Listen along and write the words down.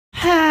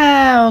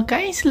Wow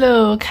guys,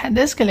 look at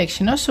this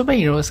collection of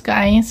superheroes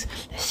guys.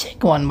 Let's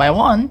check one by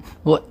one.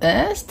 What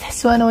is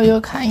this one over your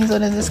guys?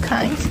 What is this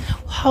guys?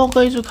 Wow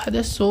guys, look at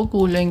this, so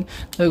cooling.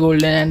 The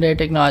golden and red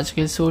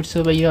technological suit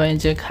superhero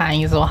engine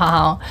guys.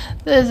 Wow,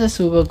 this is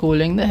super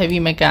cooling. The heavy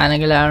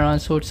mechanical iron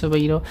suit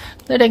superhero.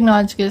 The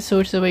technological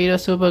suit superhero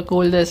super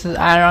cool. This is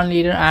Iron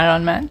Leader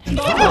Iron Man.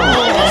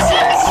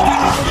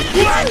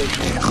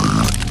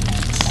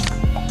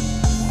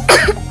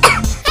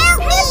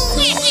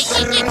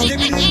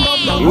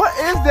 What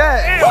is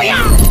that? Oh,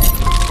 yeah.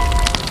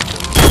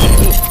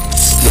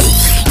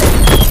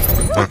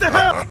 What the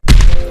hell?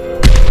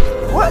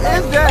 What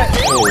is that?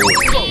 Go.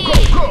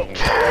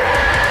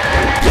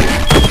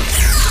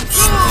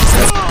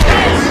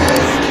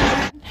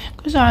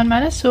 Because Iron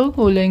Man is so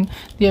cooling.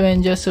 The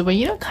Avengers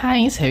superhero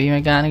guys, heavy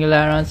mechanical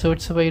iron suit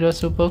superhero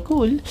super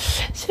cool.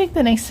 Check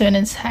the next one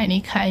and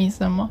shiny guys.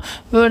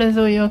 What is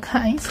your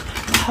guys?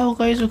 Wow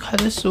guys, look at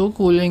this, so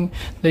cooling.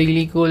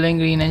 Really cooling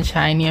green and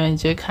shiny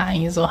Avenger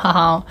guys.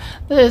 Wow,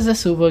 this is a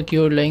super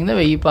cute link, the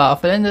very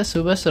powerful and the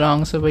super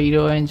strong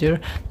superhero Avenger.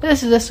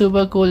 This is a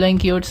super cool and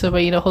cute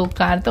superhero Hulk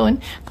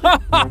cartoon.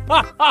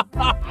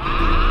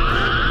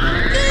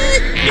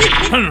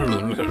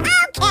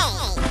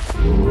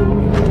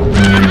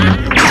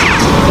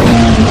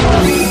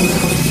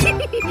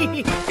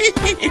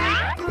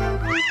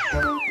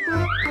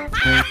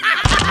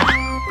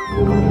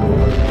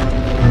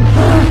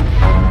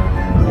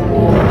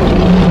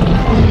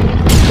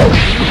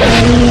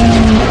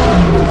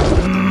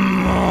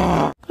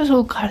 Because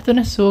whole cartoon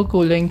is so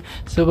cooling,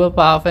 super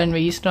powerful and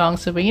very strong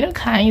superhero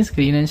guys,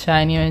 green and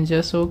shiny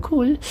Avenger, so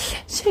cool.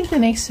 Check the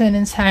next one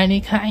and shiny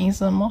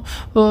guys.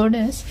 What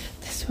is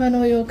this one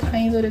over your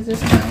guys? What is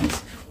this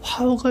guys?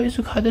 Wow guys,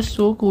 look at this,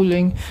 so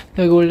cooling.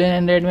 The golden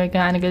and red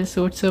mechanical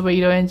suit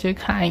superhero Avenger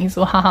guys.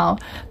 Wow,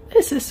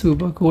 this is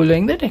super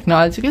cooling. The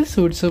technological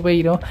suit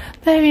superhero.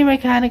 The heavy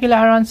mechanical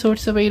iron suit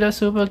superhero,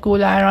 super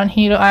cool. Iron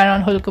hero,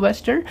 Iron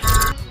Hulkbuster.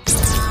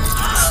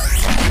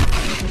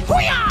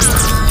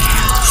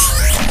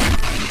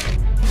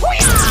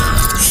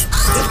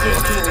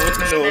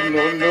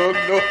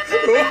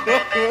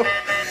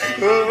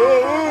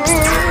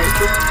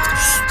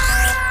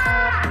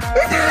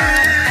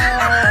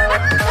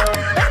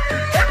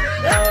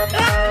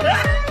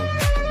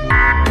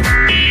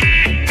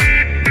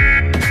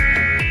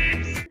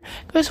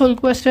 Because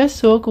Hulkbuster is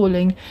so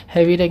cooling.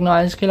 Heavy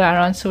technological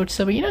iron suit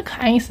superhero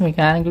guys,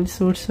 mechanical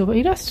suit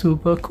superhero,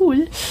 super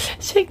cool.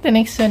 Check the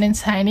next one in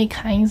shiny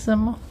guys.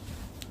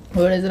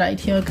 What is right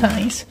here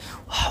guys?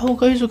 Wow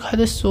guys, look at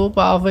this, so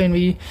powerful and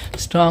very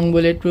strong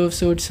bulletproof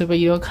suit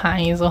superhero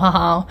guys.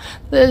 Wow,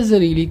 this is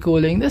really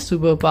cooling. The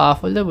super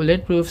powerful, the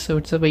bulletproof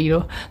suit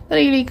superhero. The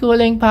really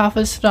cooling,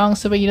 powerful, strong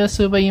superhero,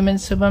 superhuman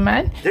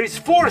Superman. There is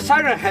 4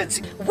 siren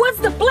heads. What's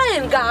the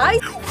plan,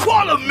 guys?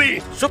 Follow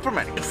me.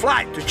 Superman can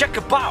fly to check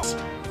about.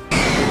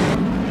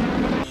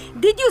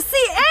 Did you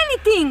see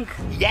anything?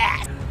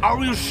 Yes, I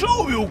will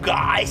show you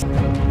guys.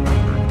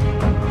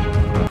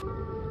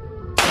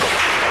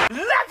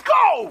 Let's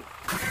go!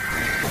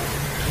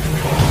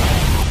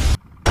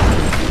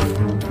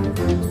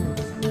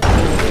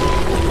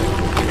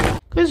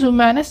 Because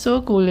Superman is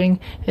so cooling.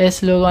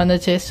 His logo on the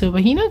chest,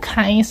 superhero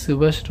guys,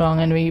 super strong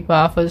and very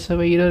powerful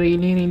superhero,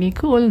 really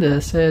cool.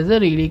 This is a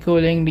really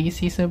cooling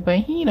DC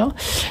superhero.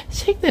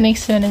 Check the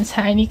next one and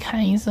shiny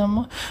guys.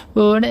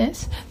 What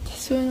is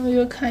this one over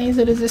your guys?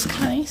 What is this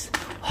guys?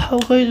 Wow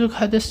guys, look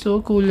at this,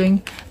 so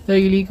cooling. The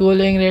really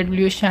cooling red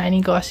blue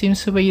shiny costume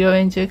superhero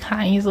Avenger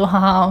guys.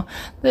 Wow,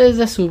 this is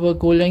a super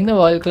cooling, the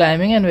wall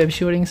climbing and web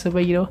shooting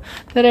superhero.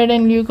 The red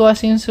and blue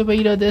costume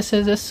superhero. This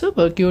is a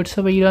super cute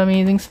superhero,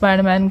 amazing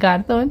Spider-Man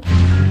cartoon.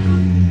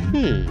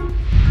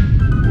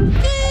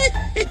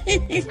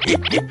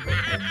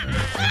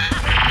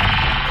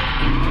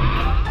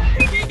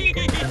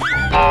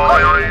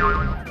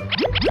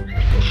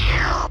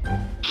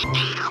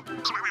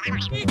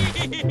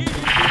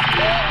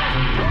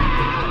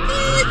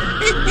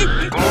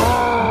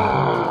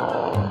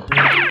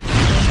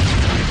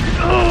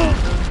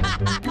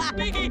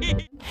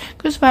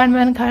 Because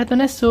Spider-Man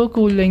cartoon is so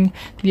cooling.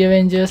 The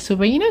Avengers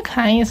superhero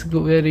guys,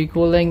 very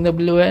cooling. The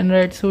blue and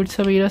red suit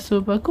superhero,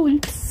 super cool.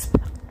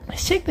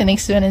 Let's check the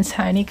next one and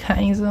shiny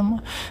guys.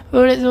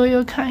 What is all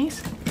your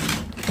guys?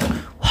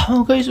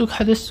 Wow guys, look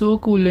at this, so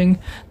cooling.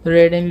 The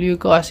red and blue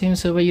costume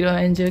superhero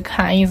Avenger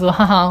guys.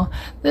 Wow,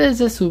 this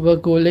is a super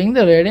cooling.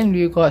 The red and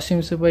blue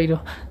costume superhero.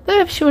 The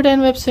web shooter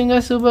and web swinger,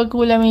 super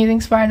cool,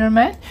 amazing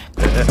Spider-Man.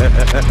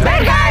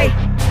 Bad guy!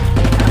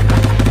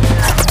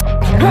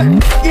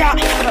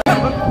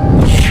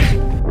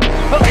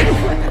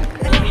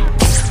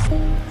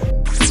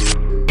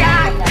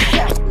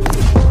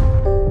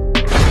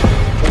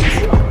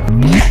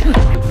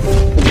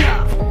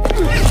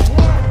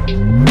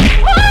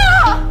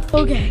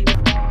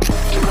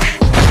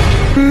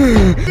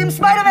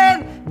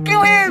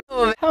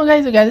 How Come on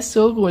guys, you guys are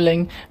so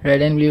cooling.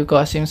 Red and blue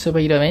costume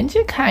superhero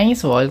adventure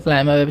kinds, wall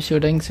climber, web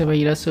shooting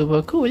superhero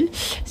super cool.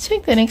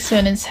 Check the next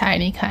one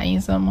inside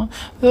kinds some.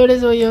 What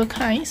is all your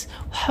kinds?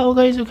 Wow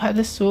guys, you guys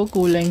are so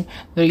cooling.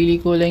 The really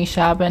cooling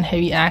sharp and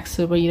heavy axe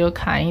superhero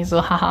kinds.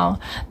 So haha.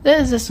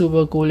 This is the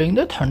super cooling,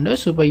 the thunder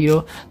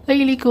superhero. The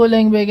really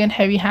cooling big and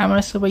heavy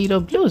hammer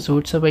superhero, blue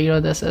suit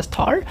superhero. This is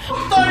Thor.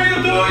 What are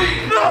you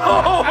doing?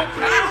 No!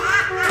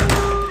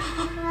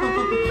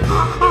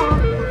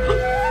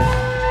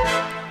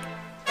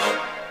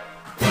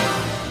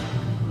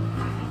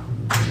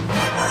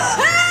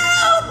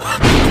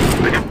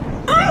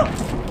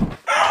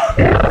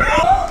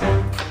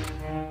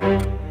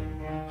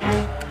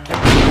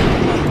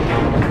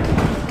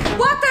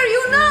 What are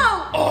you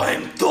now?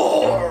 I'm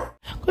Thor.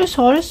 Because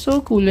Thor is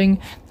so cooling.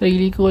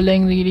 Really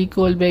cooling, really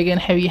cool, big and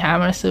heavy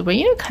hammer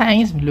superhero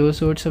kinds, blue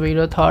suit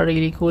superhero, Thor,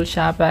 really cool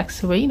sharp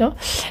axe superhero.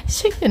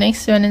 Check the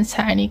next one in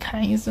tiny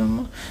kinds.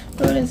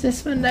 What is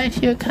this one right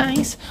here,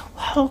 kinds?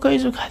 Wow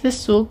guys, look at this,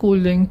 so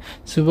cooling.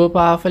 Super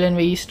powerful and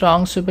very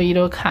strong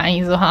superhero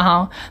kinds.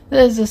 Wow.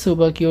 This is the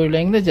super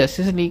cooling, the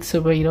Justice League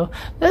superhero.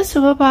 The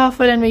super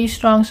powerful and very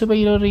strong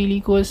superhero, really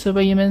cool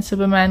superhuman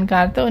Superman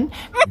cartoon.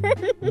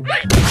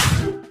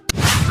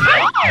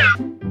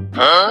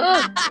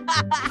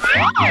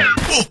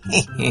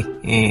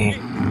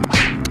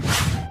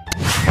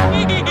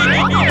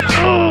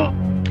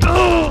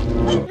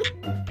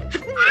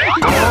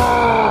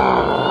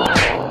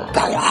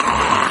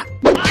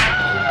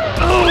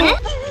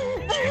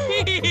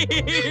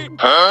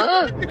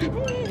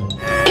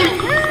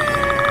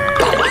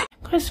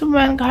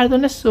 Superman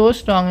cartoon is so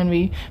strong and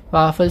very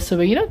powerful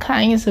superhero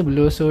kinds. A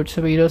blue suit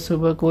superhero,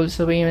 super cool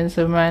superhuman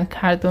Superman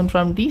cartoon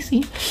from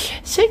DC.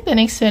 Check the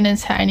next one in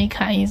tiny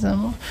kinds.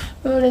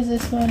 What is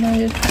this one of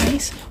your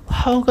kinds?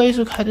 Wow guys,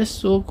 look at this,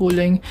 so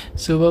cooling.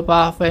 Super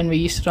powerful and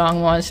very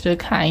strong monster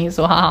kinds.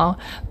 Wow.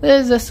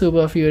 This is the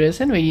super furious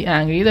and very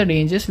angry, the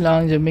dangerous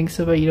long jumping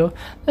superhero.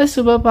 The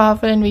super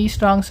powerful and very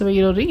strong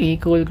superhero, really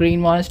cool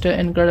green monster,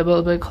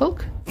 incredible big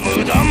Hulk.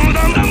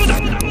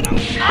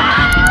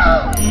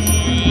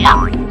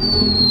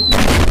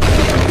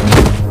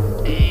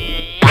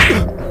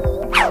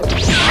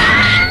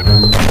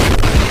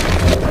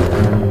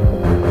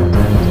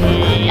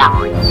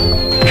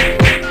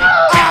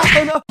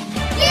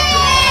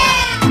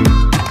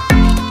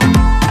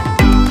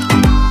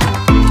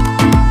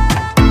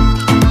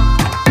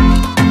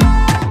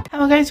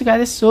 Guys, you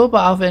guys are so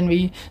powerful and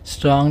very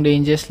strong,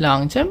 dangerous,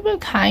 long jumper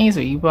kinds,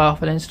 very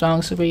powerful and strong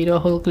superhero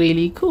Hulk,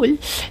 really cool.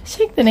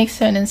 Check the next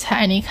one in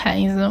tiny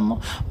kinds.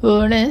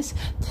 What is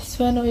this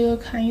one of your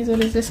kinds?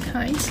 What is this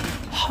kinds?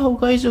 Wow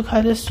guys, you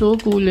guys are so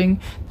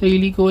cooling. The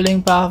really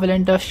cooling, powerful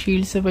and tough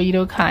shield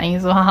superhero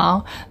kinds.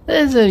 Wow.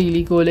 This is a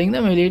really cooling,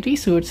 the military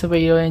suit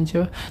superhero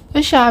Angel.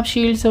 The sharp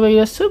shield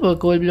superhero, super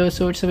cool blue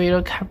suit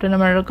superhero Captain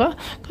America.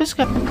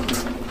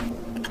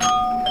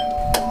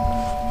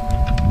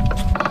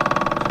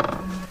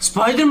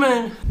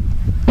 SPIDERMAN!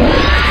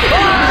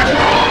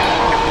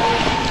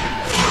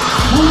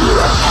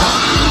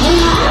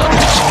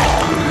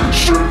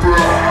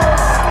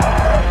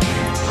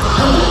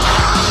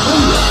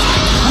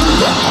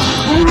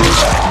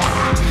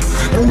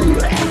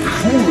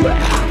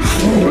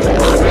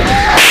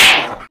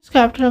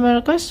 Captain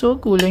America is so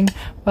cooling,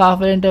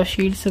 powerful and tough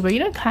shield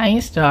superhero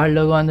kind, star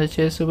logo on the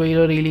chest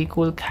superhero, really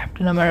cool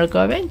Captain America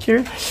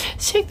adventure.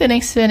 Check the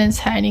next one in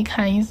tiny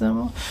kinds.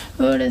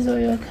 What is all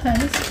your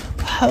kinds?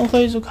 Wow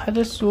guys, look at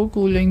this, so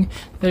cooling.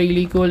 The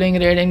really cooling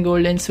red and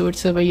golden suit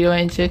superhero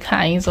adventure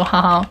kinds.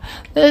 Wow.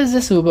 This is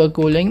the super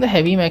cooling, the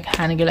heavy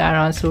mechanical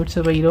iron suit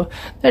superhero,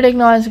 the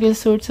technological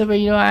suit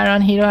superhero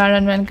Iron Hero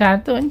Iron Man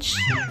cartoon.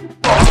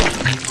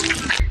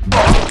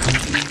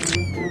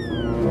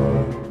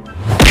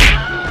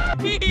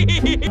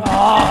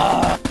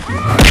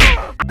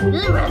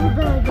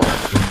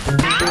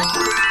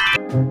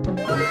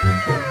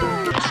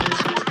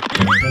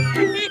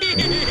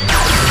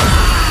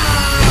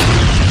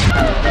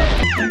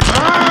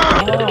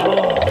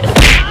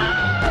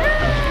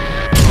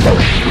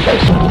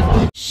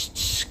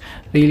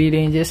 Really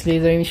dangerous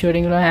laser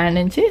shooting from hand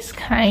and chest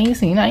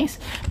kinds, nice.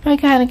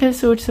 Mechanical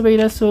suit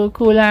superhero, so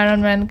cool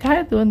Iron Man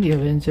cartoon, the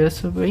Avengers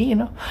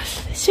superhero.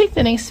 Check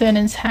the next one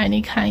in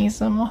tiny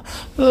kinds.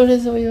 What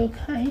is all your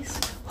kinds?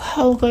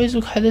 Wow guys,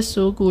 look at this,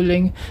 so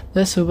cooling.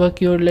 The super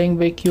cooling,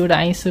 big cute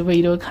eyes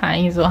superhero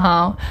kinds.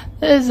 Wow.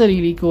 This is a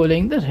really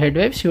cooling, the red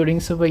web shooting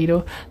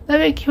superhero. The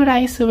big cute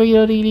eyes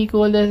superhero, really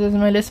cool. This is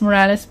Miles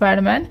Morales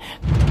Spider-Man.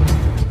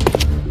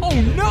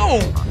 Oh no!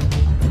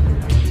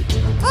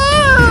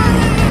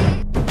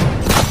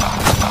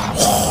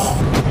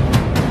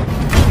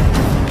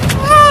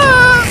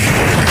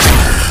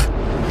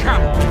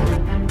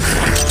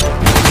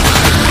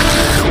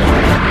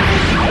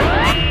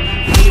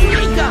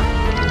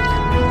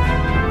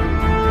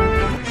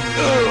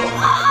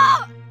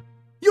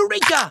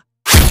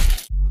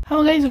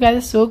 Wow guys, you guys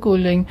are so cool.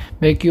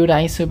 Very cute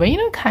eyes, super,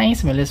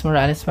 kinds. Miles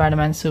Morales,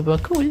 Spider-Man, super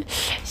cool.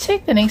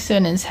 Check the next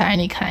one and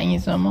tiny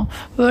kinds.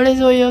 What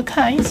is all your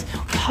kinds?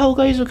 Wow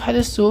guys, you guys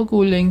are so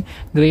cool.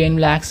 Grey and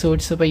black suit,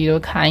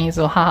 superhero kinds.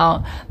 So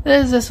how?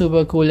 This is a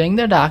super cool.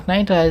 The Dark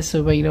Knight Rises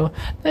superhero.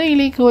 The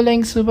really cool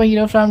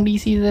superhero from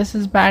DC. This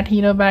is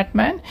Hero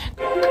Batman.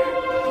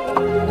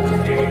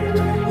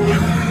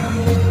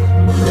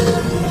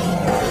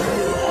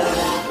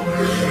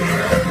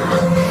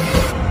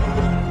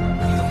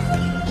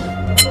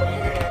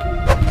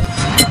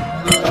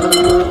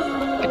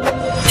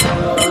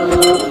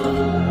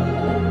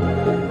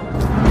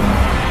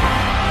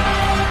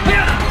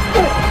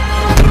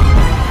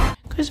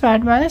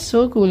 Batman is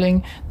so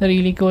cooling. The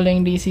really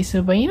cooling DC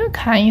superhero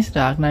kinds.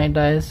 Dark Knight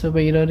Rises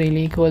superhero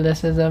really cool.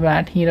 This is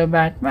a Hero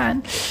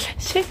Batman.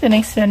 Check the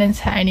next one and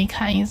tiny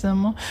kinds.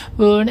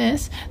 What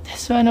is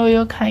this one? Oh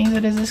your kinds.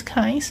 What is this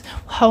kinds?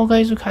 How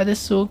guys, look at this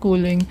so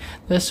cooling.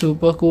 The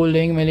super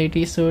cooling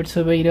military suit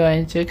superhero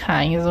and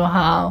kinds.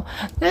 Wow,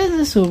 this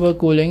is super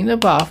cooling. The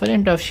powerful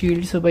and tough shield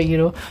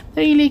superhero.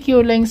 The really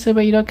cute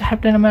superhero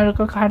Captain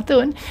America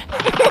cartoon.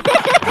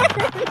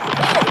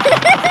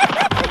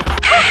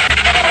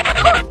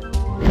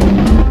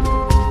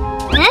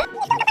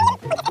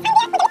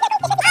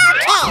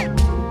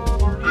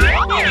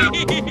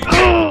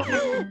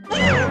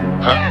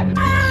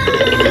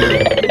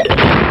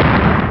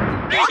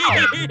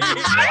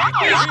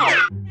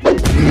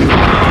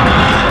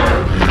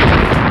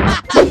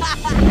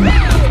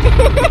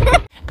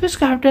 Because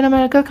Captain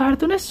America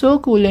cartoon is so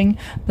cooling.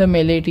 The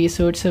military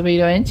suit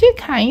superhero and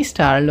kind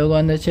star logo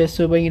on the chest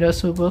superhero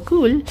super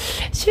cool.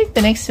 Check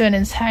the next one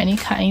and tiny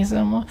kinds.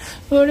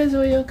 What is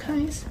all your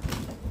kinds?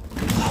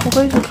 Oh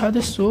guys, look how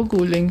this is so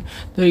cooling.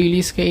 The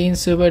really scary and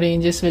super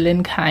dangerous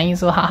villain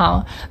kinds.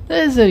 Wow,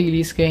 this is a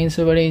really scary and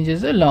super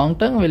dangerous, the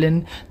long-term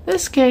villain. The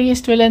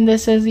scariest villain,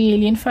 this is the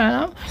alien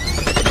Phantom.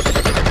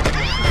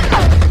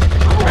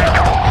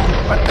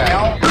 What the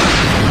hell?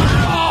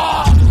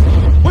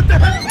 What the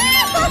hell?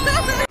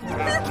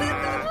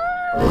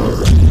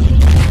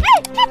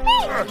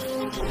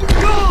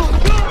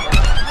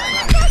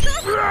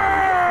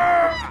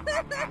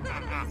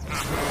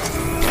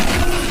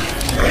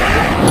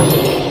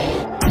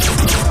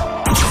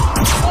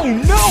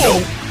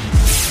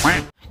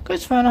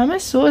 Because Phantom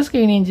is so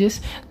scary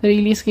dangerous. The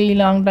really scary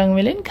long-tongue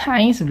villain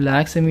kinds.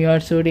 Black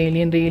semi-hot suit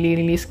alien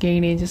really scary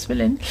dangerous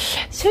villain.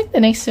 Check the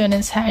next one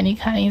and tiny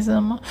kinds.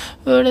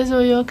 What is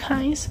all your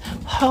kinds?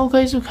 How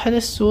guys, look at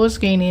this so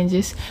scary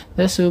dangerous.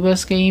 The super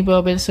scary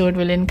purple suit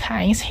villain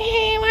kinds.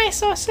 Hey, why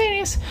so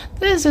serious?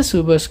 This is the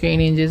super scary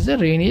dangerous, the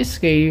really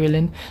scary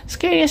villain.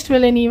 Scariest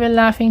villain, evil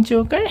laughing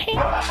Joker. Hey.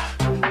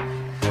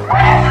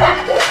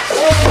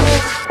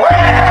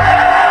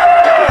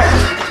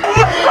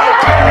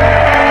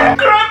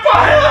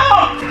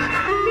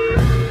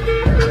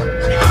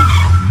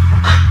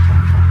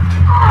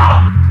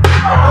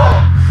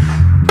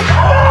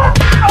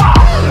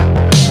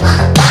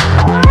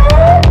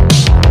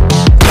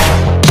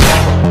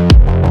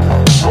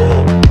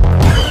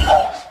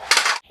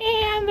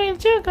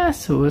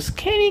 So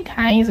scary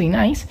guys,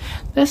 nice.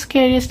 The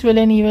scariest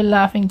villain, evil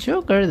laughing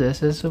Joker.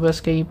 This is super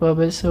scary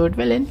purple suit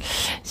villain.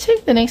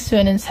 Check the next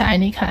one and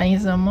tiny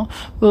guys.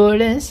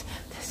 What is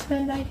this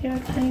one right here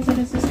guys? What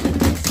is this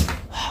guys?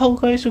 How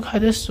guys, look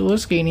at this so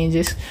scary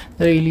ninjas.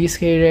 The really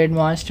scary red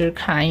monster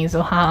kinds.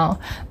 Wow,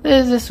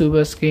 this is a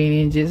super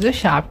scary ninjas. The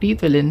sharp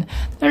teeth villain.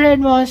 The red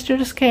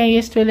monster,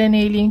 scariest villain,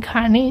 alien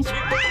carnage.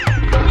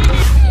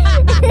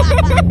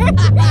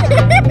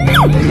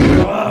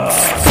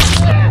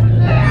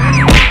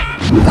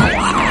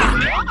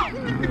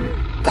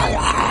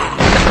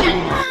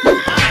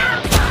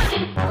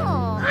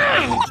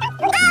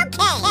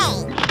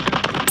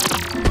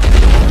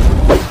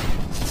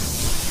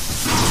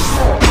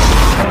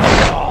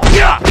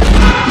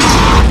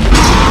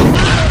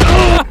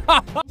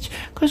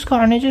 Because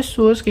Carnage is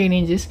so scary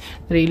ninjas.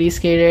 Really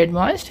scary red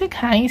monster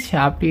kinds.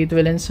 Sharp teeth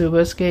villain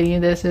super scary.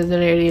 This is the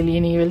red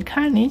alien evil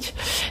Carnage.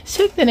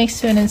 Check the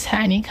next one and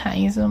tiny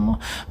kinds.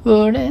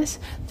 What is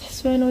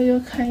this one? Oh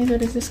your kinds.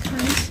 What is this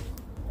kinds?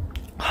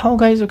 How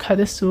guys, look at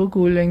this so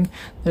cooling.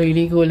 The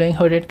really cooling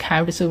hooded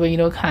capped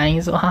superhero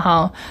kinds.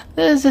 Wow,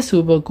 this is the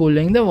super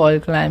cooling, the wall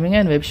climbing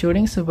and web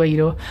shooting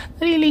superhero.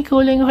 The really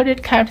cooling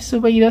hooded capped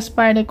superhero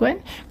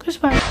Spider-Gwen. Because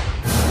Spider-Man.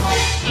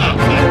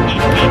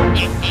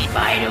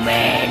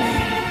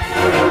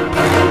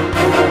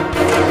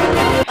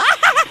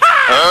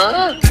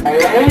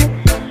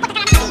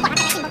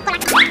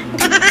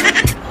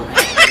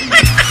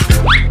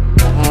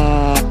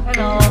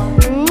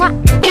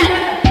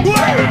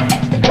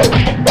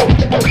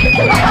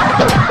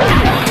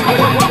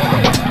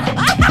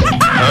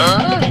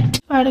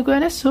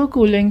 Spider-Gwen is is so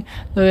cooling.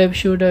 The web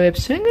shooter, web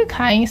swinger,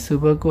 kind,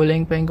 super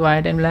cooling. Pink,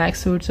 white, and black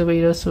suit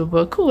superhero,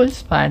 super cool.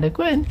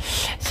 Spider-Gwen.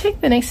 Check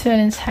the next one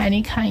in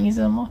tiny kinds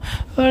of more.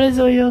 What is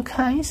all your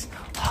kinds?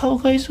 How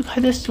guys, look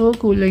at this so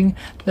cooling.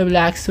 The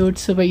black suit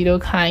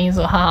superhero kinds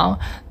of how.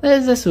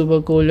 There's the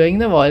super cooling,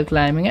 the wall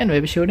climbing, and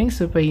web shooting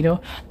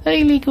superhero. The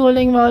really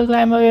cooling wall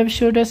climber, web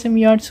shooter,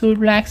 symbiote suit,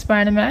 black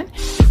Spider-Man.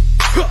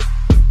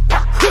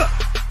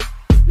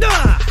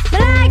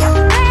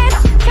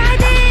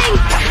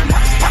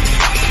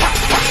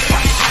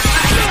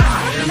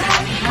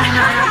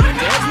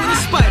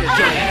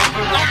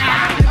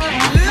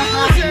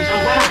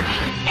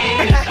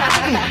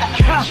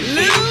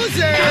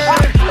 Loser!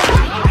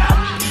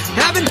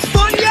 Having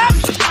fun yet?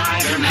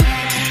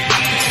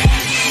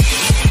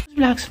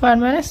 Black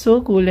Spider-Man is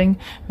so cooling.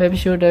 Web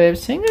shooter, web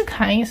swinger,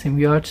 kind,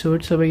 symbiote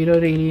suit,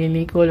 superhero,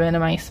 really cool.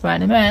 Venomized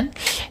Spider-Man.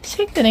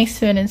 Check the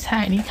next one is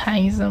tiny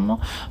kinds of more.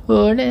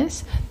 What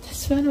is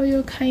this one? Oh,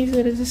 your kinds.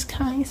 What is this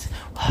kinds?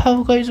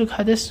 Wow, guys, look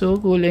at this so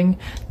cooling.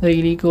 The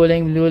really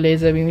cooling blue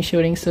laser beam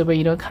shooting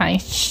superhero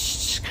kinds.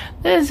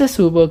 There's the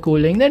super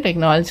cooling, the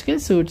technological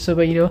suit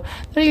superhero,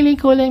 the really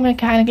cooling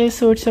mechanical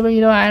suit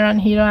superhero, Iron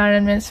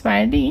Man,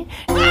 Spidey.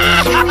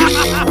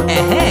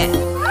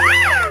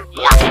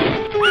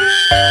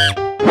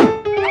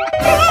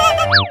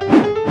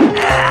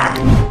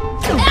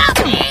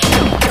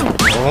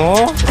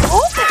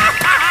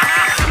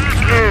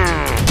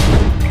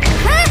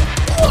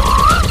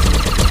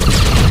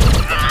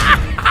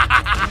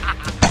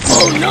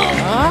 Oh no!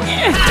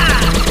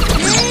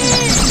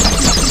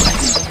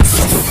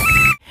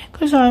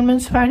 Because Iron Man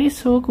Spidey is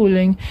so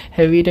cooling.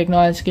 Heavy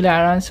technological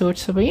iron suit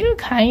superhero,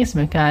 kinds,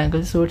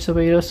 mechanical suit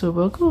superhero,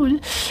 super cool.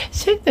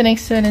 Check the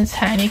next one is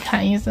tiny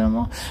kinds of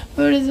more.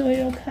 Where is all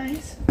your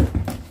kinds?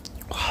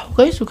 Wow,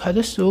 guys, look at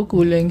this so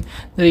cooling.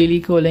 The really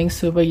cooling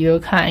superhero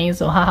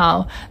kinds.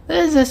 Wow,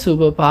 this is a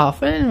super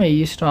powerful and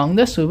very strong.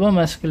 The super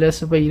muscular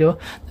superhero.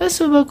 The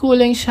super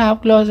cooling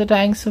sharp claws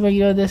attacking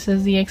superhero. This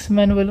is the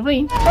X-Men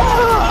Wolverine.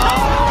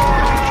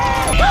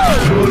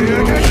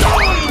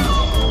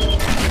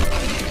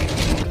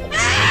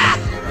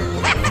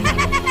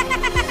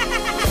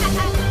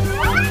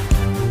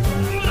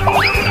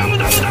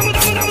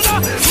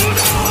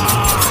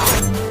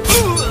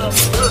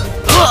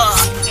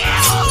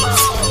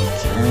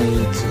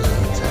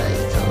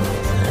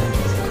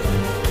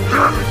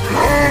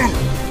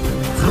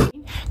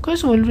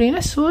 Because Wolverine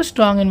is so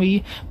strong and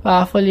very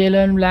powerful. Yellow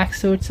and black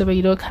suit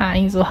superhero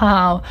kinds.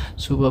 Wow,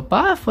 super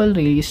powerful,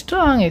 really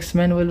strong.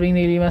 X-Men Wolverine,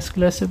 really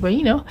muscular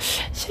superhero.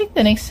 Check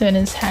the next one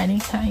is tiny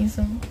kinds.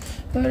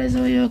 Where is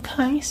all your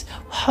kinds?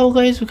 Wow,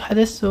 guys, look at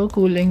this so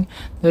cooling.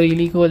 The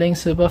really cooling,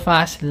 super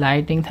fast,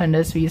 lightning,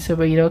 thunder speed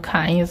superhero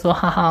kinds.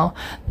 Wow,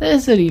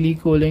 this is the really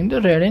cooling,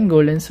 the red and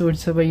golden suit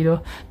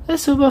superhero. The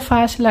super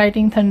fast,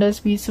 lightning, thunder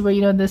speed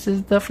superhero. This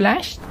is the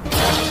Flash.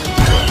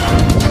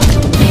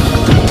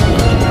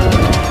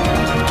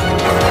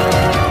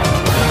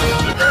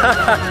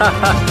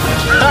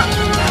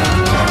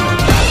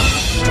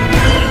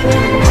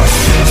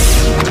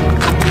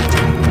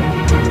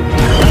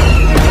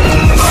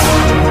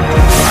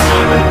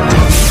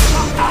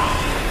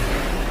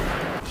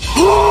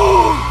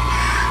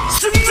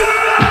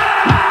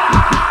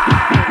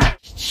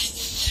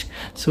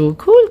 So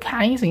cool,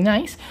 kinds,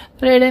 nice.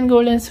 Red and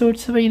golden suit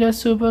superhero,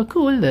 super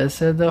cool.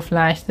 This is the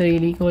Flash, the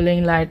really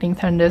cooling, lightning,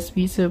 thunder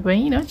speed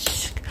superhero.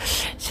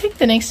 Check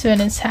the next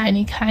one is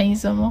tiny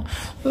kinds of more.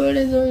 Where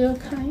is all your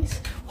kinds?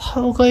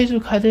 Wow, guys,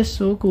 look at this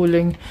so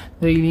cooling.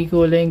 The really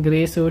cooling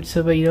grey suit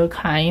superhero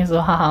kinds.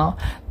 Wow,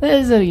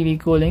 this is a really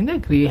cooling, the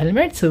grey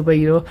helmet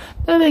superhero,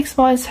 the big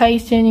small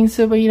size changing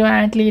superhero,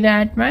 Ant-Lead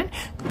Ant-Man.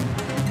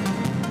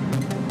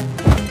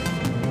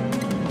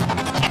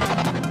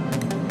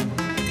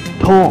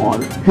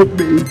 THOR, hit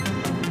me.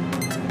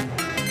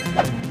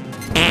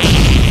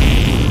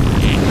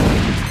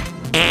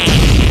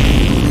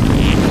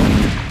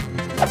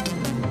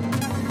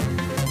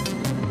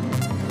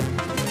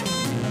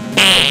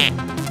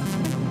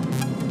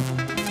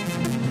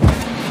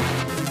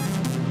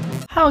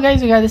 How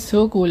guys, you got this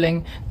so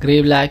cooling.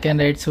 Grey, black and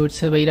red suit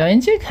superhero.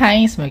 Engine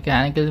kinds,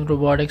 mechanical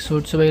robotic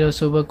suit superhero,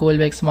 super cool,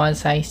 big small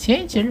size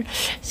changer.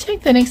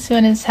 Check the next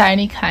one is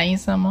tiny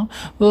kinds.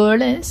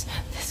 What is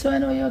this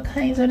one? Oh, your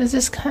kinds. What is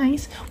this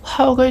kinds?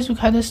 Wow, guys, you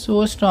got this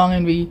so strong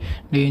and very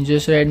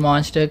dangerous red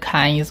monster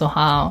kinds.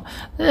 Wow,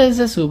 this is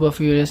a super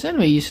furious and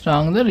very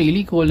strong, the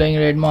really cooling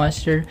red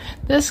monster,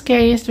 the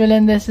scariest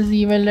villain. This is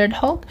evil Red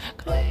Hulk.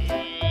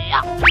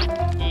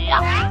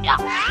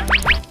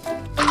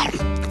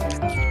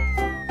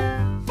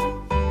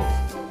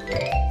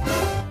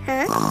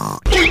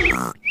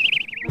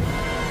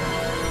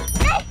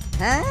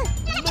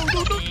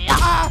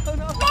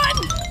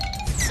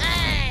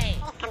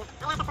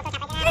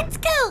 Let's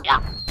go!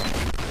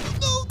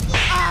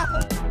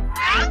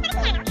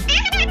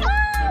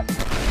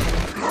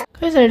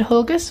 Because Red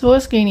Hulk is so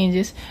scary,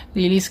 just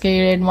really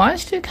scary. Red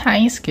Monster,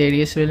 kind of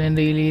scariest villain,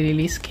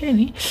 really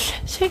scary.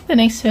 Check the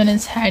next one,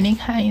 it's Hanny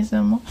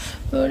Kaizamo.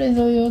 What is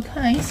all your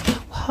kinds?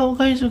 Wow,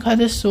 guys, look how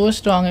they're so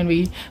strong and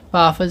very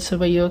powerful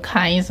superhero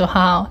kinds. So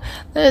how?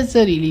 That's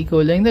a really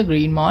cool thing. The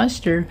Green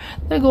Monster,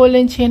 the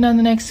golden chain on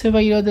the next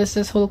superhero. This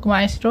is Hulk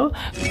Maestro.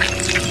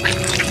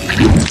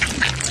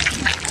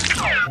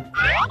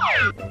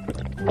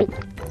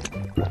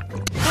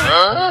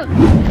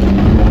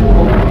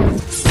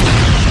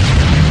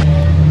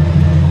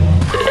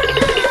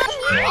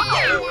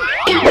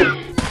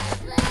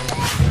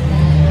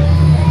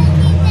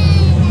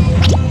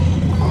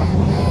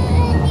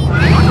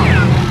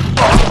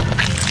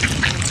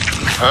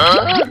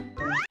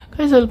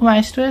 Because Hulk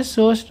Maestro is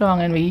so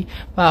strong and very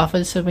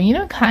powerful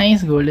superhero.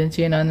 Kai's golden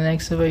chain on the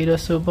next superhero,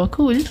 super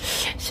cool.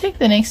 Check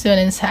the next one,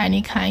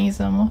 Insani Kai's.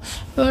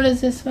 What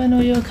is this one?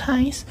 Oh, your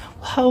Kai's.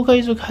 Wow,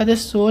 guys, look how they're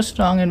so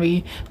strong and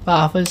very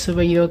powerful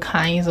superhero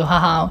Kai's.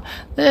 Wow,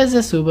 there's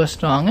a super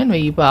strong and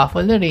very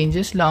powerful. The range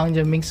is long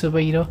jumping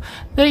superhero.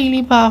 The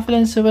really powerful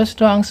and super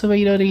strong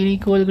superhero, really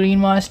cool Green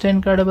Monster,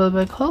 incredible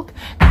big Hulk.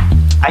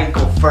 I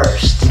go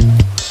first.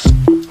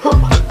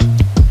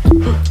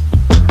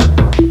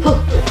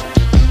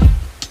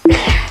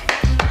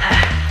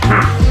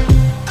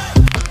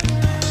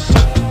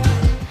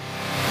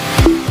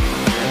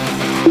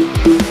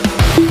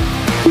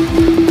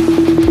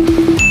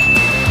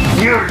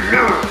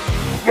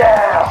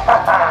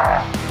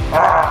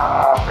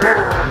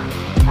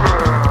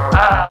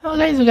 Oh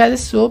guys, you guys are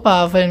so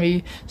powerful and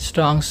very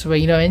strong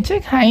superhero. And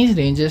check Heinz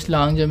ranges,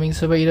 long jumping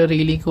superhero,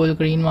 really cool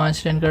Green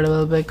Monster,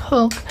 incredible big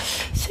Hulk.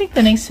 Check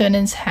the next one,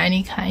 it's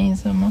Hanny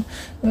Heinz.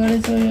 What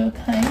is all your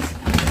Heinz?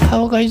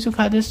 How guys, you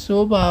guys are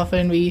so powerful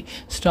and very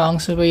strong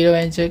superhero.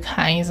 And check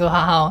Heinz.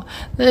 Wow,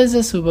 this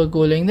is super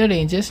cooling. The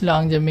ranges,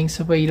 long jumping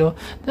superhero,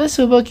 the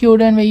super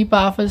cute and very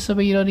powerful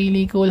superhero,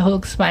 really cool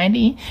Hulk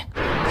Spidey.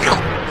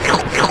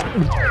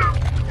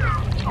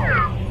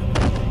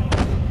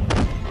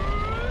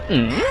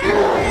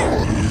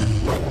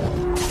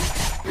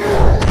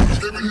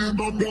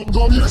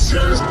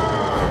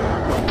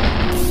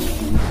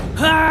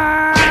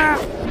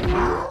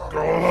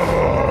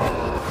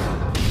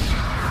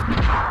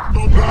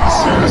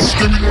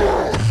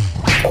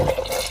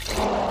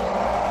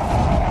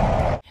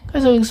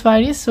 Because Hulk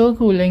Spidey is so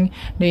cooling,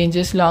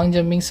 dangerous, long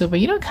jumping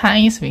superhero,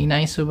 Kai's very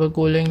nice, super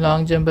cooling,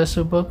 long jumper,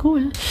 super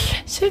cool.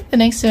 Check the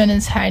next one,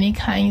 it's Hanny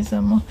Kai's.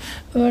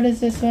 What is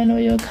this one? Oh,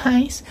 your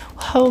Kai's.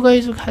 Wow,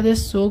 guys, look how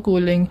this so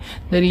cooling.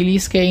 The really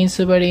scary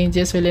super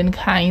dangerous villain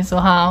Kai's.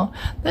 Wow,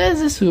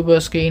 there's a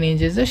super scary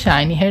dangerous, the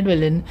shiny head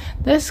villain,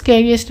 the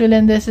scariest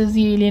villain. This is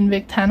the alien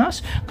big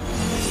Thanos.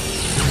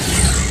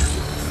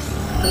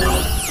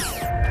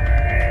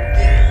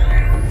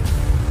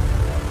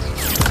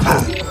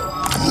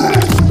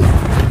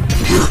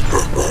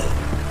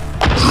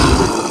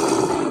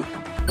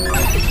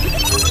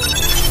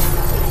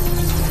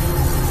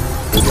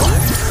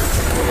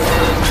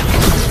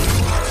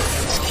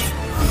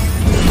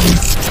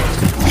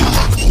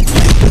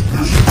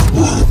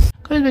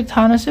 Big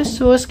Thanos is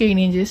so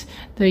scary, just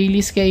the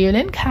really scary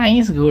villain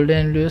Kai's golden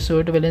and blue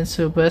sword villain,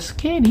 super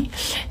scary.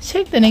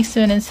 Check the next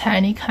one, it's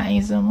Hanny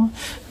Kai's.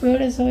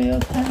 Where is all your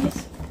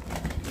Kai's?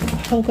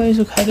 Oh guys,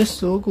 look how this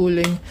so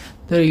cooling.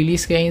 The really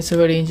scary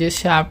super dangerous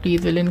sharp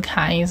teeth villain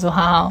Kai's.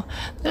 Wow,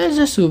 there's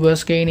a super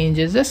scary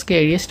ninjas, the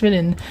scariest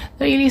villain,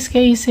 the really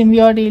scary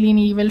symbiote alien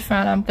evil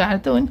Phantom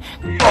cartoon.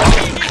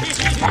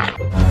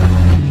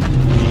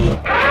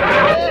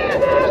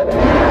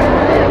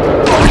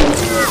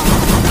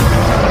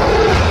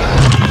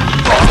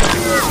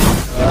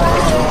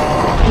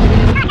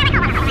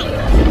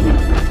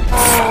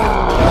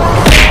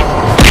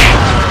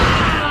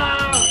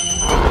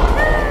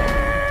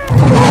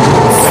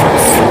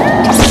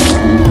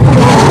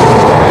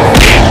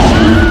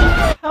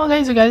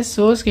 You guys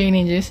so scary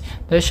ninjas,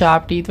 the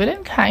sharp teeth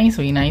villain Kai's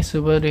very nice,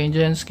 super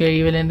danger and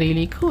scary villain,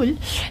 really cool.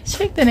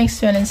 Check the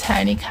next one, it's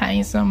Hanny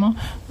Kai's.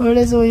 What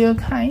is all your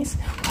Kai's?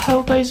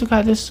 How guys, look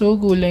at this so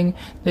cooling.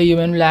 The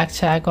human black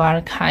jaguar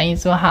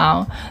Kai's.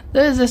 How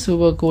this is a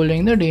super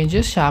cooling. The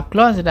dangerous sharp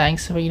claws attacking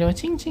superhero,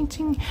 ching ching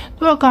ching.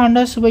 The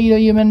Wakanda superhero,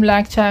 human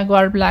black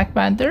jaguar, Black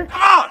Panther.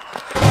 Come on!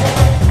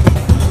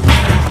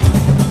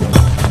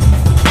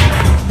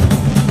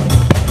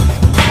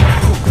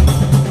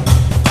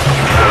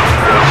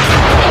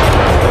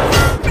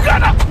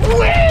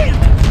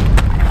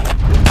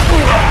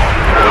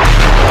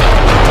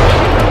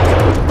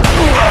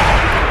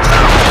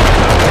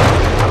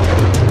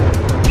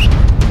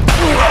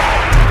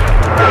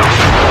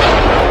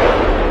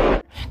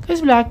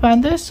 Black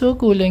Panther is so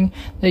cooling.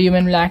 The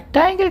human black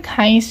tiger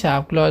Kai's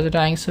sharp claws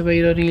attacking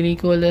superhero, really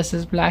cool. This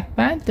is Black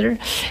Panther.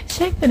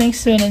 Check the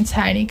next one, it's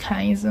Hanny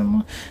Kai's.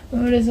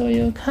 What is all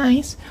your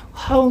Kai's?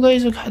 Wow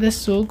guys, look how this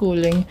so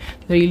cooling.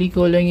 The really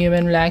cooling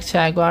human black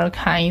jaguar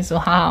Kai's.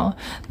 Wow,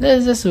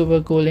 this is a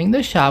super cooling.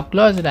 The sharp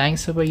claws attacking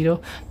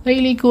superhero, the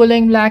really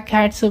cooling black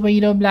cat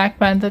superhero, Black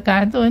Panther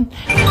cartoon.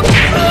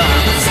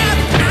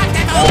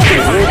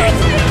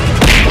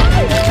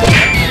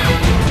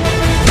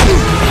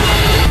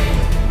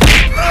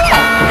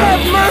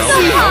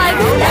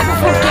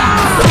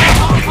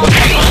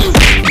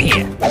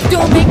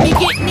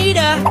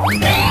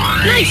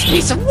 Nice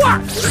piece of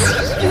work!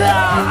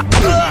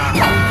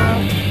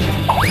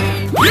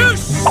 You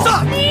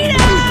suck!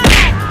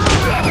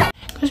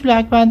 Because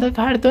Black Panther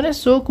cartoon is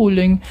so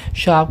cooling.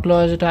 Sharp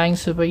claws attacking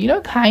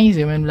superhero Kai's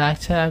even Black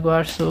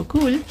Jaguar so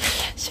cool.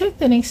 Check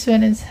the next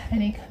one is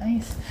Honey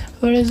Kai's.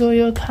 Where is all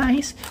your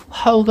Kai's?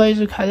 Wow guys,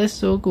 look how this is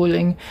so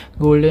cooling.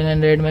 Golden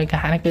and red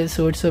mechanical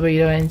suit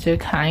superhero Avenger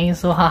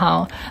Kai's.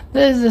 Wow.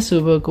 This is the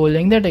super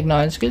cooling, the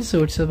technological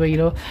suit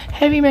superhero.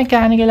 Heavy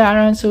mechanical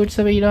iron suit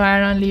superhero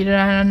Iron Leader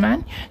Iron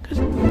Man.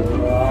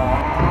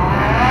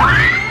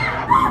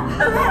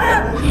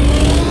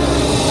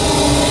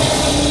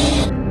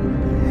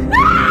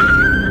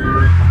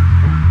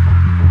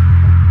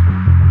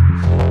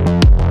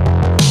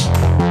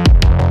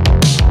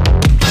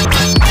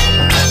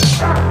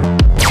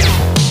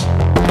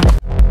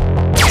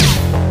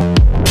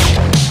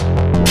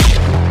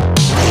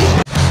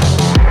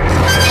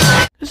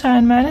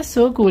 Iron Man is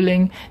so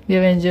cooling. The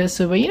Avengers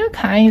superhero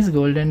Kai's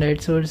golden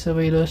red sword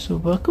superhero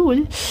super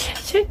cool.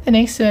 Check the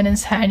next one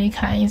is Honey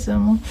Kai's.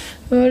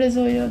 Where is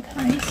all your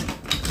Kai's?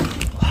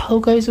 Wow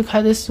guys, look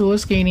how the so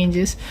scary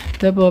ninjas.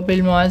 The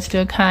purple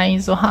monster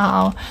Kai's.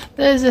 Wow.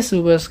 There's the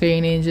super scary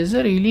ninjas.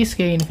 The really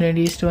scary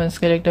Infinity Stones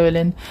character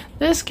villain.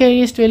 The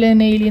scariest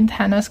villain alien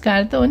Thanos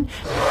cartoon.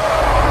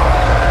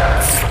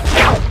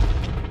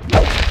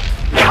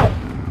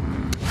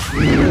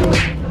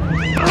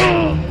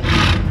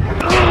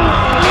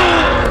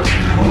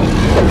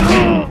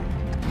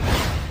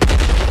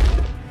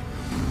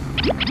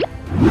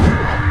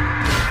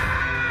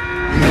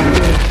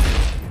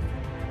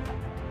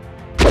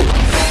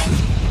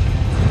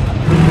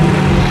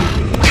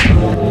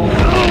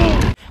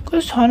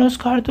 THANOS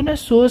cartoon is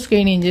so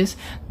scary ninjas.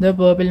 The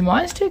purple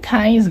monster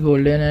Kai's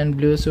golden and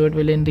blue sword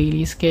villain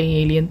really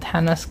scary alien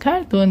Thanos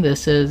cartoon.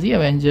 This is the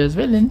Avengers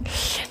villain.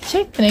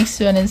 Check the next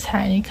one is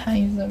Honey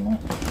Kai's.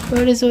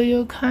 Where is all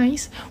your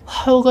Kai's?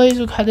 Wow guys,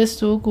 look how this is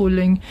so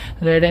cooling.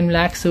 Red and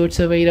black suit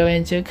superhero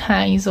Avenger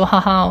Kai's.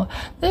 Wow.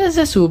 This is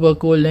a super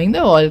cooling,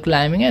 the wall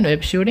climbing and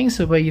web shooting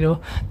superhero.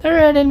 The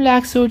red and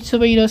black suit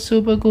superhero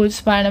super cool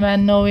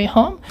Spider-Man No Way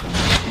Home.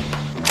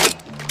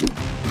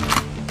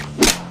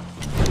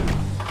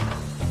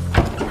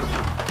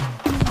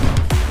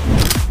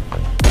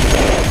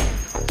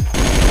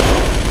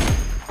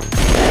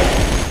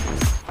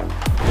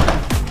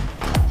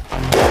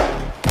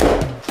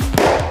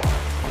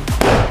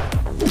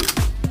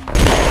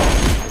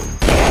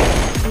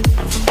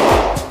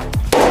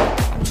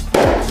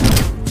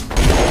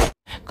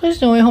 Because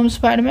No Way Home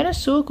Spider-Man is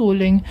so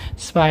cooling.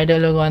 Spider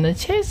logo on the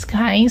chest,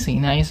 Kai's.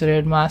 Nice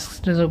red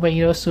mask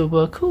superhero,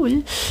 super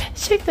cool.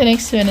 Check the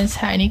next one is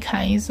Honey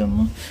Kai's.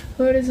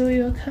 Where is all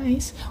your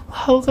Kai's?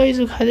 Wow guys,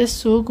 look how this is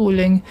so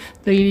cooling.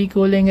 The really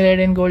cooling red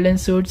and golden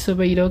suit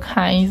superhero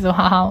Kai's.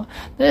 Wow.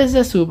 This is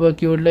the super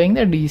cute looking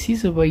the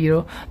DC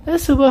superhero. The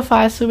super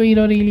fast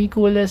superhero really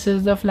cool. This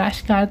is the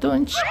Flash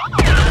cartoon.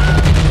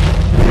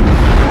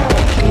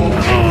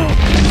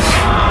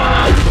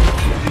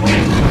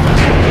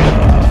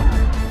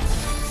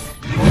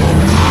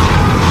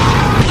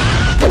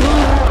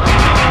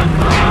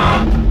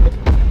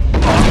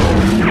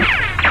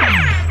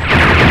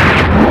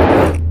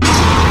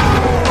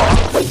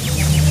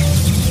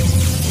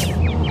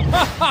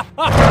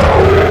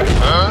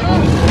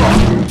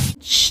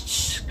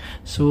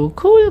 So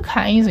cool,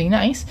 Kai's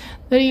nice.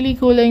 The really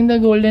cool in the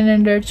golden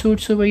and red suit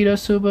superhero,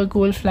 super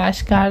cool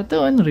Flash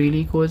cartoon,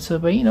 really cool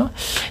superhero.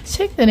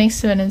 Check the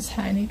next one is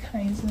Honey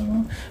Kai's.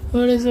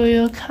 Where is all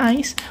your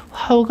Kai's?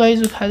 Wow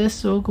guys, look how this is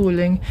so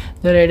cooling.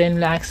 The red and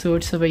black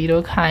suit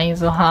superhero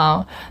Kai's.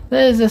 Wow.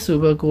 This is the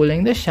super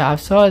cooling, the sharp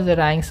sword, the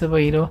rank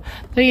superhero.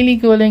 The really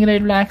cooling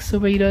red black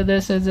superhero.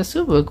 This is the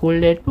super cool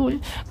Deadpool.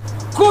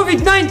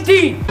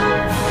 COVID-19!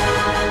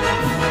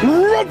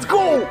 Let's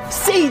go!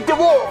 Save the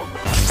world!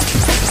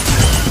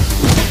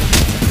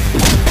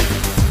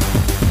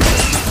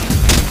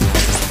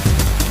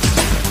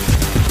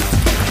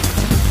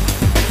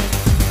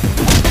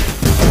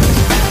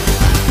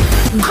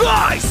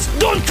 Guys,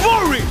 don't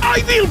worry!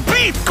 I will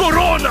beat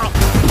Corona!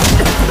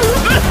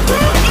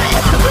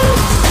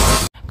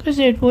 Because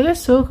Deadpool is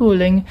so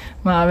cooling.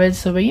 Marvel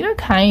superhero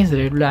Kai's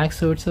red black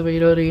suit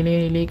superhero,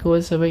 really cool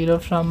superhero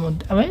from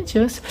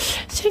Avengers.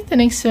 Check the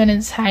next one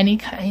is Honey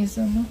Kai's.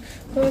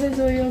 Where is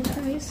all your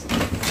Kai's?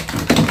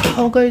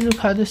 Oh guys, look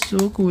how this is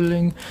so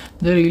cooling.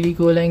 The really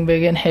cooling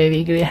big and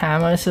heavy grey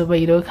hammer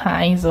superhero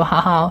Kai's.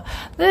 Wow.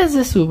 This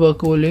is super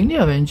cooling the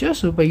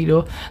Avengers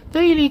superhero. The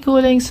really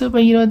cooling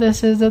superhero.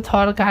 This is the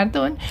Thor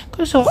cartoon.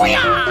 No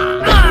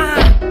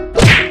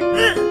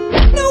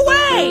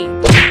way!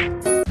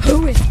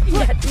 Who is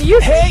that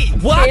music? Hey,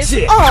 watch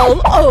it!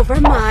 All over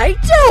my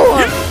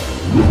door!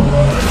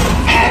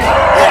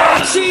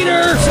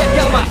 Cheater!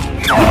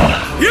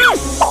 You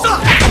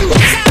suck!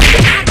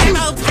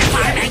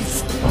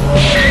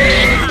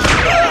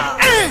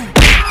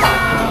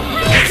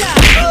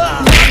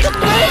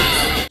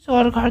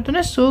 Thor cartoon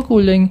is so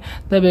cooling.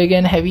 The big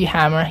and heavy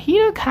hammer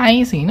hero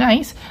Kai's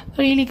nice.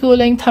 The really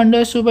cooling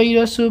thunder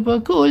superhero, super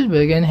cool.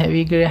 Big and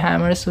heavy grey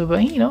hammer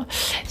superhero.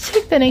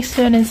 Check the next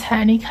one is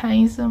Handy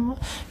guys.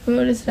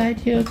 What is right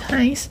here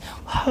guys?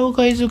 Wow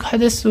guys, look how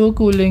this is so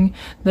cooling.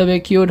 The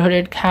big cute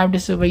hooded capped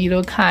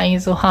superhero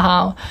guys.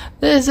 Wow,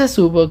 this is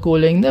super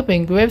cooling. The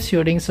pink web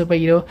shooting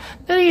superhero.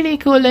 The really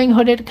cooling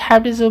hooded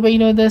capped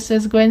superhero. This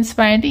is Gwen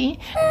Spidey.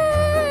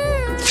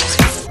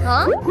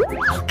 Huh?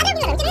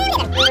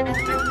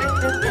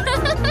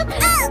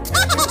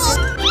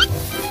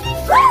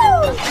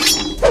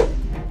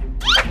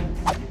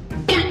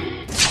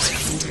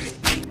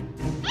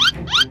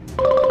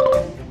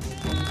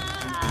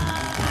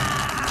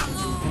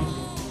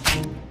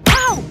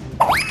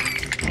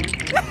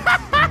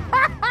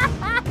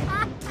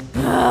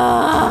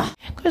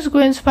 Because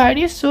Gwen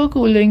Spidey is so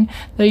cooling.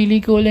 The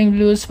really cooling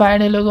blue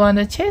spider logo on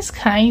the chest.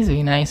 Guys,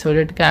 very nice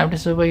hooded capped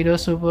superhero,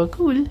 super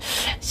cool.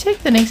 Check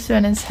the next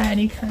one is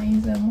Harry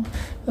guys.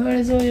 Where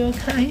is all your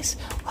guys?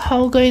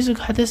 Wow guys, look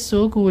how this is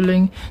so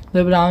cooling.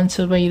 The brown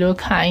superhero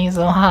guys.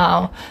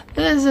 Wow,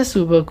 this is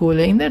super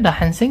cooling. The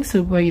dancing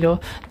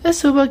superhero. The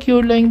super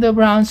cute looking the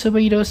brown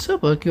superhero.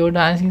 Super cute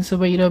dancing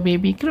superhero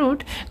baby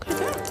Groot.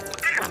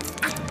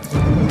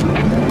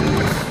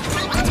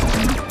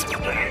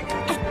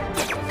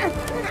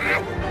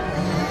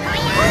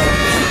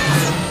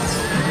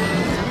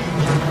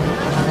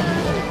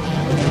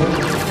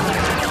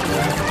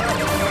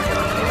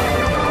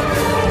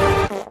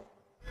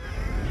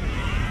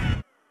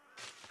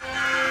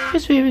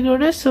 This baby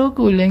Groot is so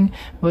cooling.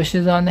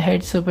 Bushes on the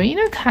head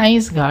superhero.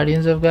 Guys,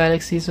 Guardians of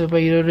Galaxy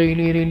superhero,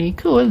 really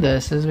cool.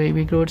 This is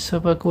baby Groot,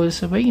 super cool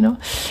superhero.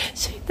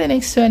 Check the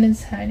next one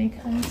is Harry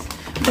guys.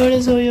 What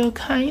is all your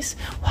guys?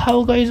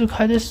 Wow guys, look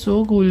how this is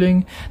so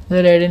cooling.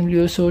 The red and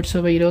blue suit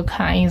superhero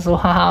guys.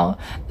 Wow,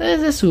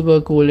 this is super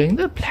cooling.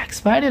 The black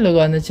spider logo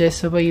on the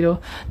chest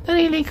superhero. The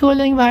really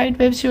cooling white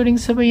web shooting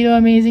superhero,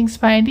 amazing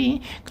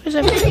Spidey. Cause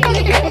amazing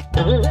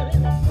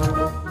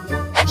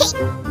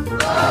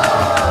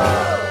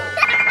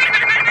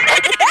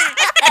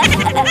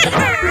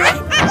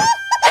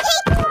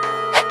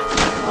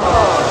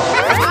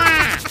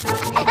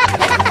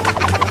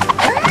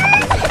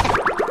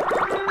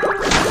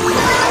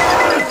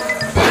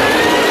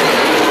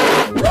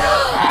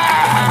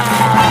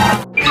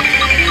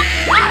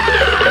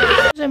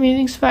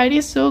Spidey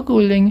is so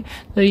cooling.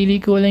 The really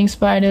cooling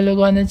spider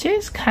logo on the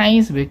chest.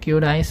 Guys, big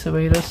cute eyes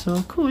superhero,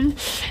 so cool.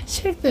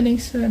 Check the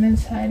next one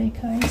inside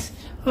guys.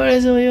 What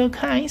is all your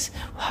guys?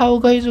 Wow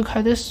guys, look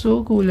how this is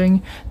so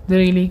cooling. The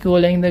really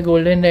cooling the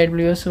golden red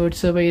blue suit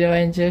superhero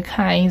Avenger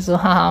guys.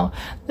 Wow,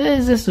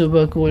 this is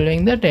super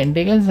cooling. The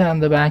tentacles on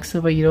the back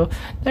superhero.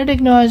 The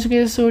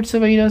technological suit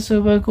superhero,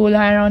 super cool.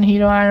 Iron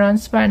hero, Iron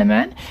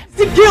Spider-Man.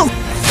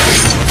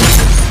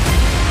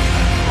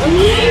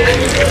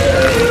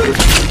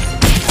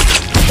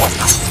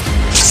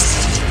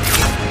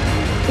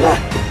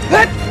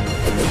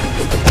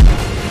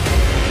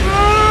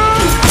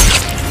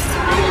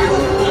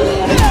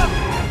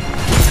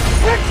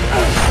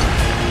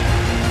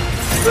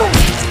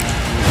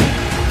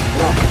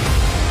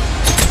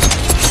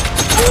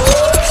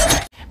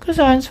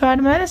 Because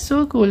Spider-Man is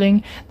so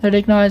cooling. The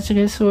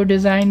technological suit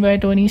designed by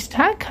Tony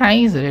Stark.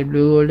 Guys, red,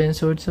 blue, golden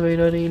suit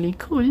superhero, really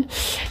cool.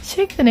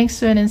 Check the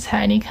next one is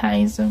Handy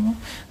guys.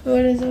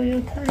 What is all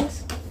your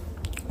guys?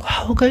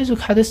 Wow guys, look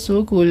how this is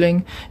so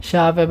cooling.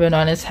 Sharp weapon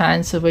on his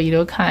hand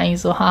superhero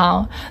guys.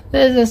 Wow,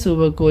 this is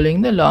super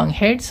cooling. The long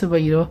head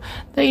superhero.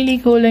 The really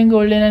cooling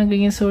golden and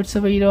green suit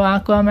superhero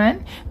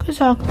Aquaman.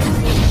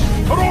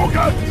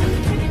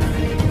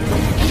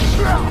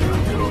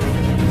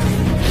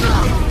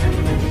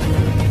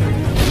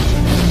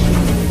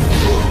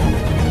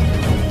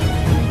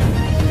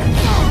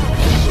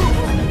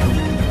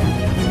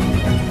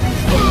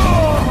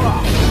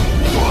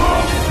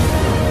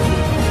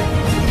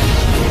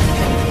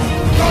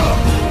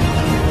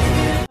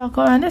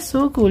 Aquaman is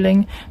so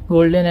cooling.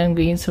 Golden and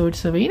green suit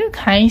superhero.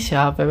 Guys,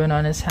 sharp weapon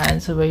on his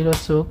hand superhero,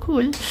 so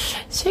cool.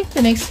 Check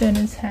the next one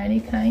is Harry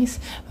guys.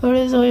 What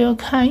is all your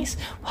guys?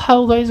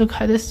 Wow guys, look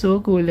how this is so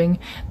cooling.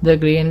 The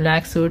grey and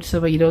black suit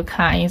superhero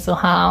guys.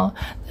 Wow,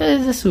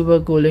 this is super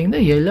cooling.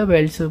 The yellow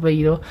belt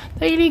superhero.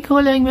 The really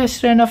cooling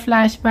best friend of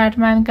Flash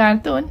Batman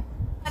cartoon.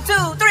 1,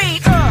 2, 3,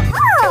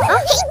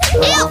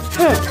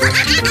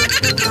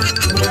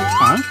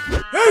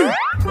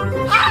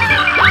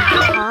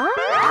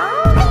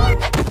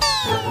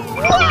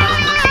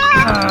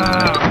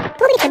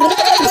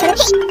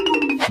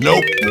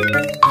 Nope.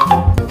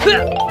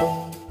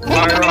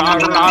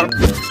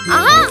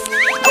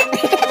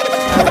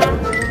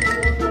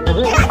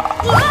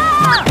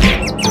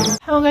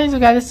 Hello guys, you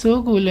guys are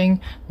so cooling.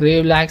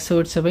 Grey black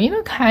suit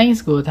superhero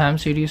guys. Gotham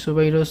City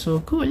superhero, so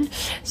cool.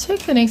 Check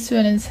the next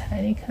one is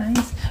Harry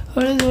guys.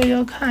 What is all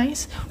your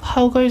guys?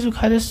 How guys, you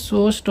guys are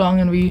so strong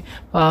and we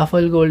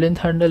powerful golden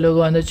thunder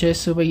logo on the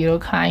chest superhero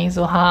guys.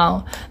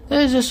 Wow,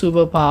 this is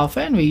super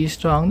powerful and very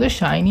strong. The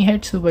shiny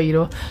head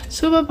superhero,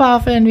 super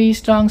powerful and very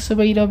strong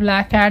superhero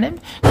Black Adam.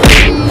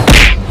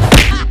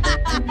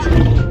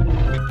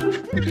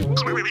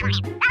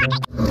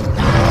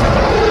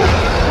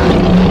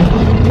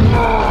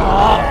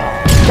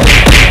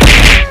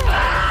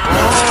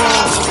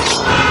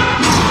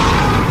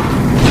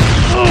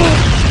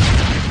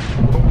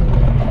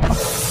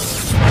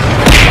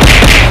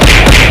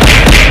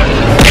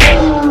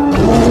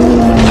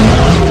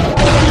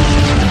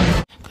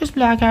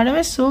 Black Adam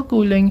is so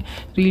cooling,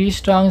 really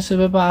strong,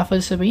 super powerful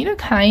superhero.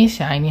 Guys,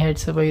 shiny head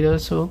superhero,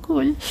 so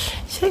cool.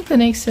 Check the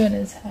next one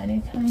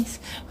inside, guys.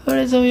 What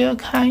is over here,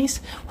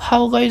 guys?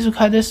 How guys,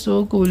 look at this,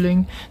 so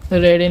cooling.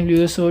 The red and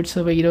blue sword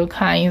superhero,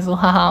 guys.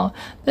 Wow,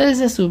 this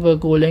is super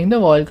cooling.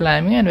 The wall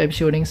climbing and web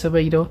shooting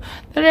superhero.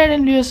 The red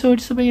and blue sword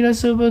superhero,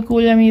 super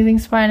cool, amazing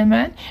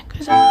Spider-Man.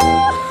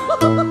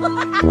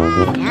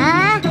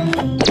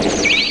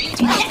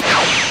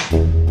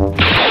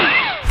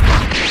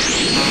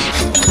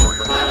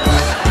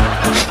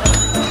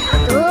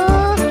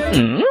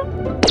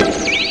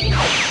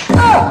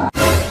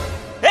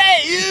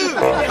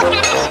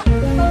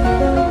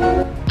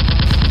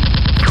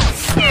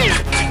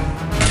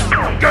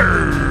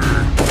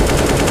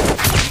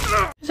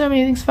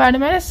 Amazing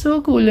Spider-Man is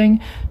so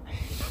cooling.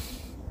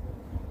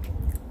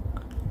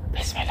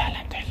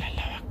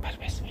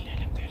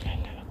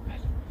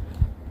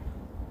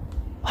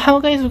 Wow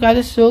guys, look at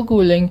this, so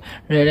cooling.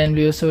 Red and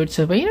blue sword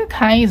superhero,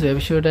 guys.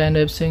 Web shooter and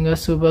web swinger,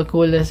 super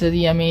cool. This is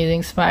the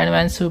amazing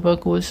Spider-Man, super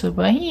cool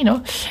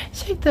superhero.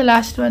 Check the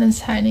last one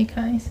inside it,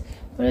 guys.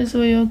 What is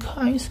over here,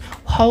 guys?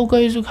 How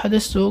guys, look at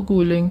this, so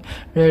cooling.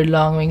 Red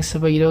long wing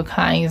superhero,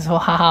 guys.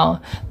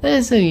 Wow,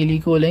 this is really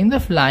cooling. The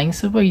flying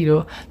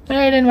superhero. The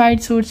red and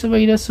white sword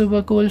superhero,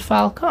 super cool.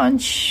 Falcon,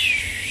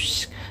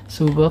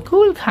 super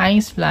cool,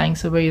 guys. Flying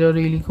superhero,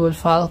 really cool.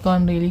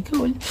 Falcon, really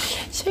cool.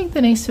 Check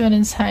the next one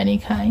inside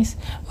it, guys.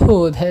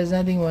 Oh, there's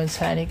nothing more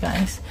inside it,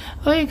 guys.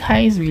 Okay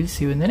guys, we'll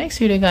see you in the next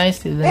video, guys.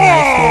 Till then,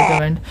 like, share,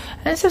 comment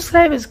and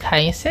subscribe us,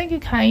 guys. Thank you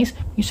guys.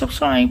 Please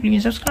subscribe,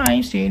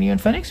 stay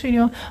tuned for next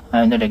video.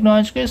 I'm the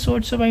technological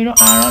sword superhero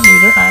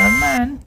Iron Man.